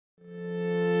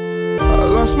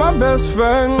lost my best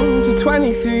friend to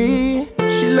 23.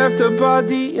 She left her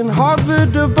body in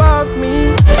Harvard above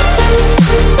me.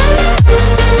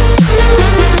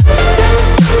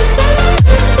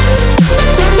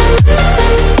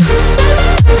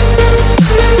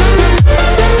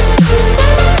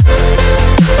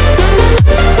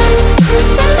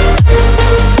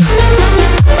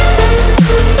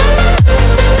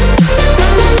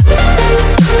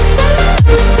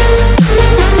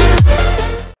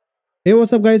 Hey,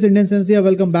 what's up guys, Indian Sensei here.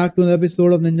 Welcome back to another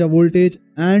episode of Ninja Voltage.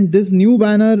 And this new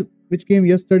banner which came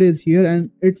yesterday is here,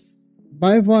 and it's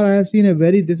by far I have seen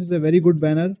this is a very good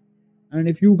banner. And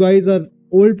if you guys are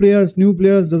old players, new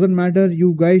players, doesn't matter,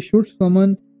 you guys should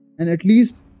summon and at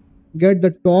least get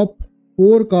the top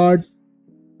 4 cards,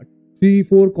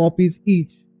 3-4 copies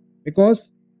each.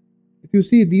 Because if you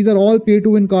see, these are all pay to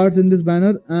win cards in this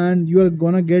banner and you are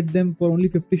gonna get them for only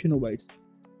 50 Shinobites.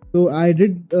 So I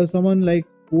did summon like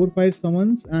 4-5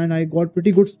 summons and I got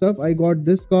pretty good stuff. I got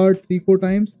this card 3-4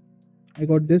 times, I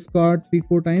got this card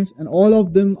 3-4 times, and all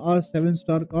of them are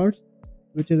 7-star cards,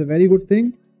 which is a very good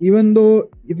thing. Even though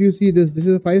if you see this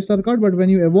is a 5-star card, but when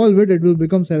you evolve it will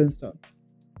become 7-star.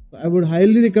 So I would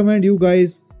highly recommend you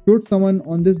guys should summon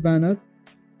on this banner.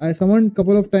 I summoned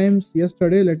couple of times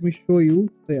yesterday. Let me show you.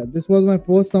 So yeah, this was my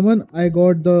first summon. I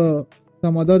got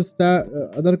some other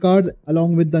cards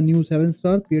along with the new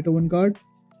 7-star Pieto 1 card.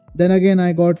 Then again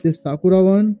I got this Sakura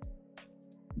one,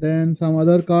 then some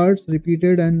other cards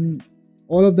repeated, and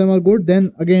all of them are good.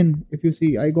 Then again, if you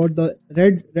see, I got the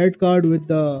red card with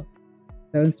the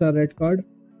 7-star red card,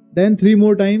 then 3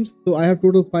 more times, so I have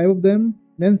total 5 of them,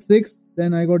 then 6,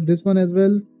 then I got this one as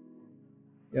well.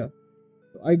 Yeah,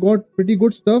 so I got pretty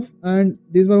good stuff, and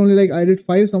these were only like, I did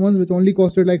 5 summons which only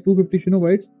costed like 250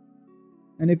 Shinobites.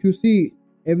 And if you see,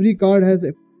 every card has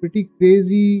a pretty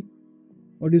crazy,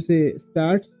 what do you say,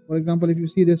 stats. For example, if you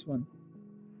see this one,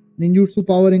 ninjutsu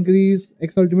power increase,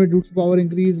 X ultimate jutsu power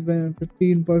increase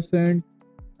 15%,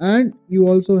 and you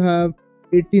also have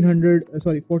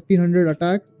 1400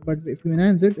 attack, but if you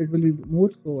enhance it will be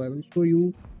more. So I will show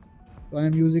you. So I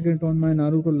am using it on my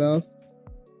Naruto last,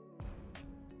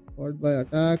 followed by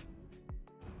attack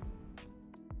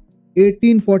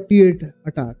 1848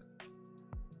 attack,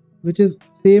 which is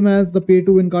same as the pay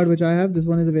to win card which I have. This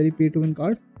one is a very pay to win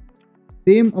card.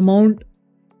 Same amount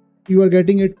you are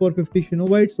getting it for 50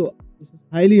 Shinobites, so this is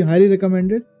highly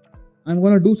recommended. I'm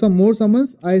gonna do some more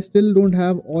summons. I still don't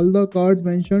have all the cards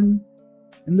mentioned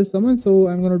in this summon, so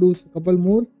I'm gonna do a couple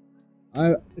more.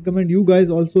 I recommend you guys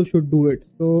also should do it.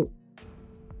 So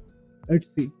let's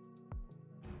see.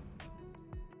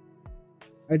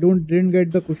 I didn't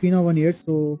get the Kushina one yet,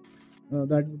 so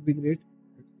that would be great.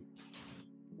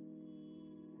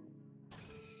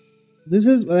 This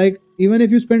is like, even if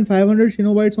you spend 500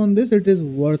 Shinobites on this, it is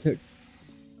worth it.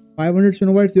 500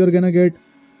 Shinobites, you are gonna get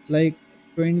like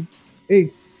 20.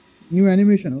 Hey, new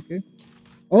animation, okay.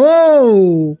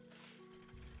 Oh,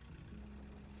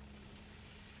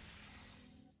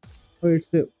 it's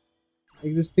the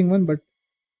existing one, but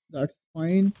that's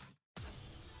fine.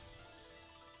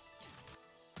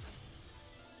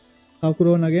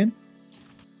 Sakura one again.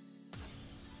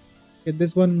 Okay,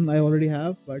 this one I already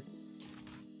have, but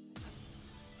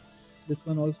this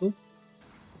one also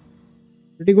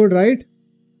pretty good, right?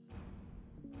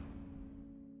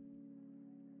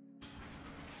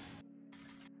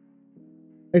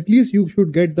 At least you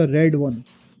should get the red one.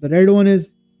 The red one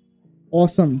is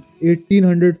awesome.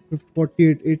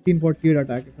 1848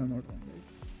 attack, if I'm not wrong.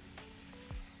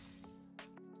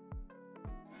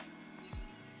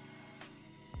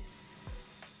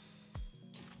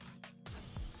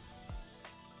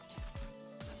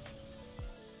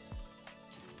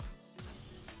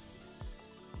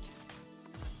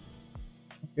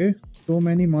 Okay, so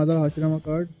many Mother Hashirama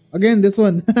cards. Again, this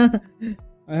one. I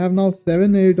have now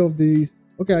 7-8 of these.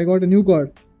 Okay, I got a new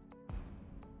card.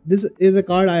 This is a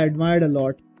card I admired a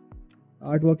lot.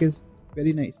 Artwork is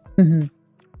very nice.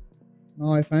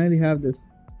 Now I finally have this.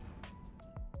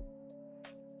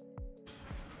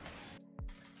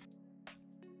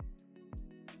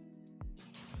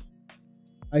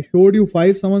 I showed you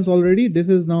 5 summons already. This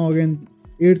is now again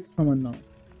 8th summon now.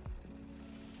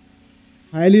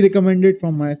 Highly recommended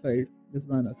from my side, this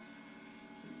banner.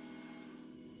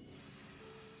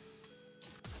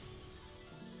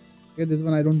 Okay, this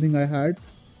one I don't think I had.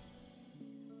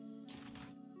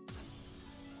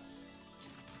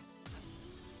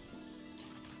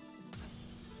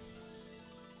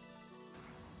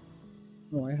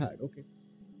 No, I had. Okay.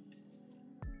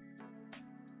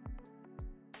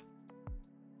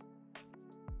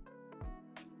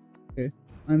 Okay,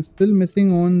 I'm still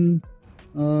missing on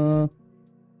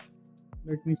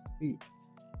let me see.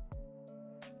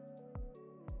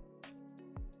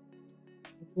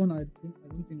 one I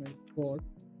don't think I got.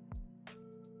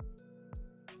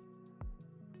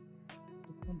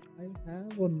 This one I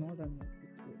have or not, I'm not too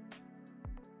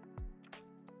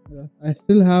sure. Yeah, I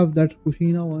still have that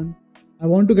Kushina one. I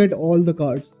want to get all the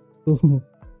cards. So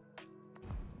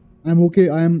I'm okay.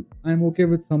 I'm okay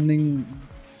with summoning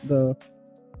the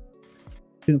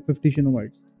 50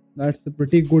 Shinobites. That's a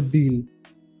pretty good deal.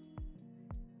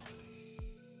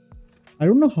 I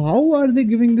don't know how are they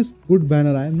giving this good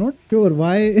banner. I'm not sure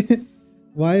why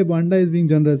why Bandai is being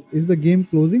generous. Is the game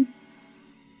closing?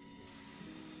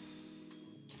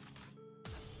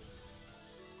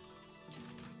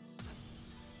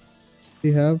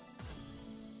 We have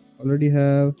already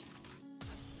have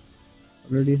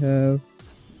already have.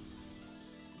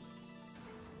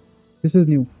 This is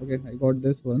new. Okay, I got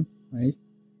this one. Nice.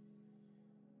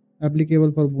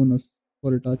 Applicable for bonus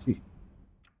for Itachi.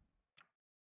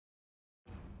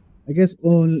 I guess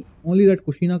only that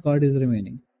Kushina card is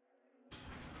remaining.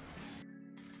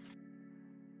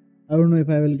 I don't know if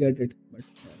I will get it, but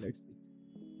yeah, let's see.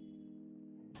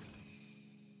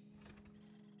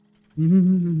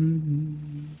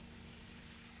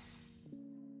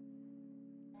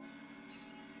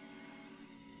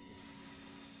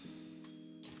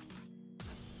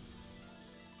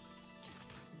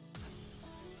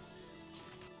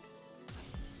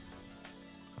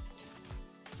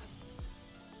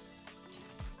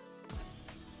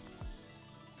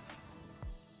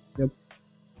 Yep.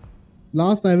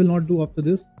 Last I will not do after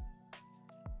this.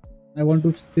 I want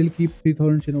to still keep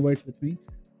 3000 Shinobites with me.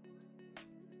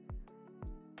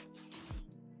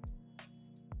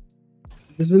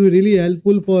 This will be really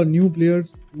helpful for new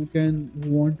players who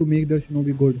want to make their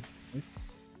Shinobi good. Right?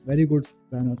 Very good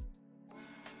banner.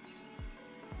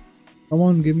 Come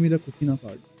on, give me the Kushina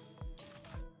card.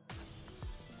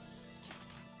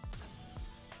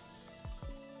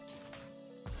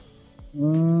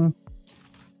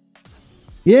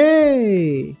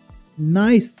 Yay!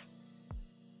 Nice.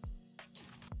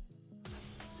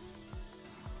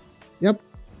 Yep.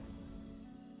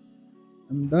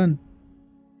 I'm done.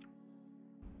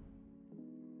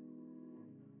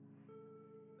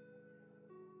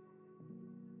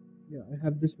 Yeah, I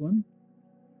have this one.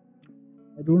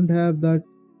 I don't have that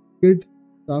Kid,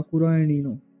 Sakura and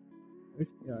Ino. Right?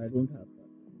 Yeah, I don't have that.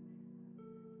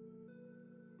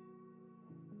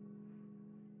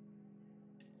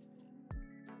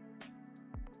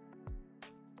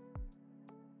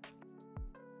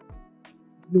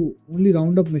 Blue, only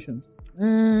roundup missions.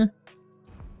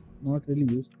 Not really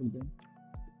useful then.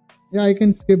 Yeah, I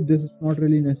can skip this. It's not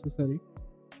really necessary.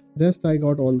 Rest I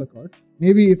got all the cards.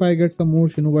 Maybe if I get some more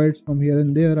Shinobites from here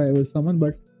and there, I will summon.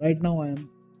 But right now I am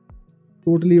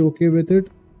totally okay with it.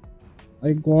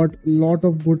 I got a lot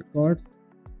of good cards.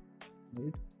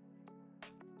 Right.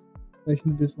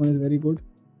 Especially this one is very good.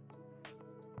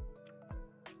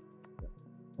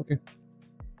 Okay.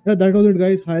 Yeah, that was it,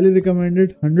 guys. Highly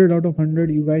recommended. 100 out of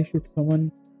 100. You guys should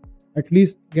summon at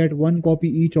least get one copy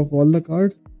each of all the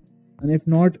cards. And if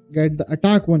not, get the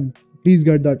attack one. Please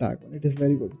get the attack one. It is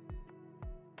very good.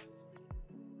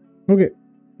 Okay.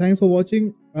 Thanks for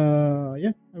watching.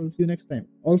 Yeah, I will see you next time.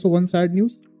 Also, one sad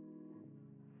news.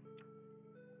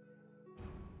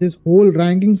 This whole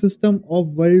ranking system of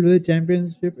World Village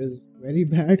Championship is very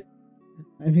bad.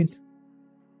 I mean,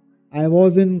 I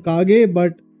was in Kage,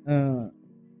 but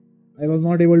I was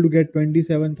not able to get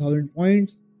 27,000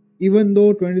 points. Even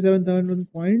though 27,000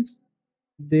 points,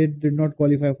 they did not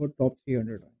qualify for top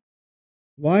 300.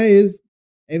 Why is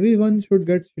everyone should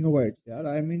get Shinobites? Yeah,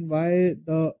 I mean, why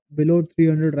the below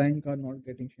 300 rank are not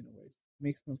getting Shinobites?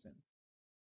 Makes no sense.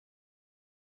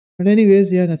 But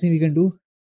anyways, yeah, nothing we can do.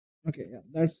 Okay, yeah,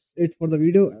 that's it for the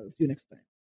video. I'll see you next time.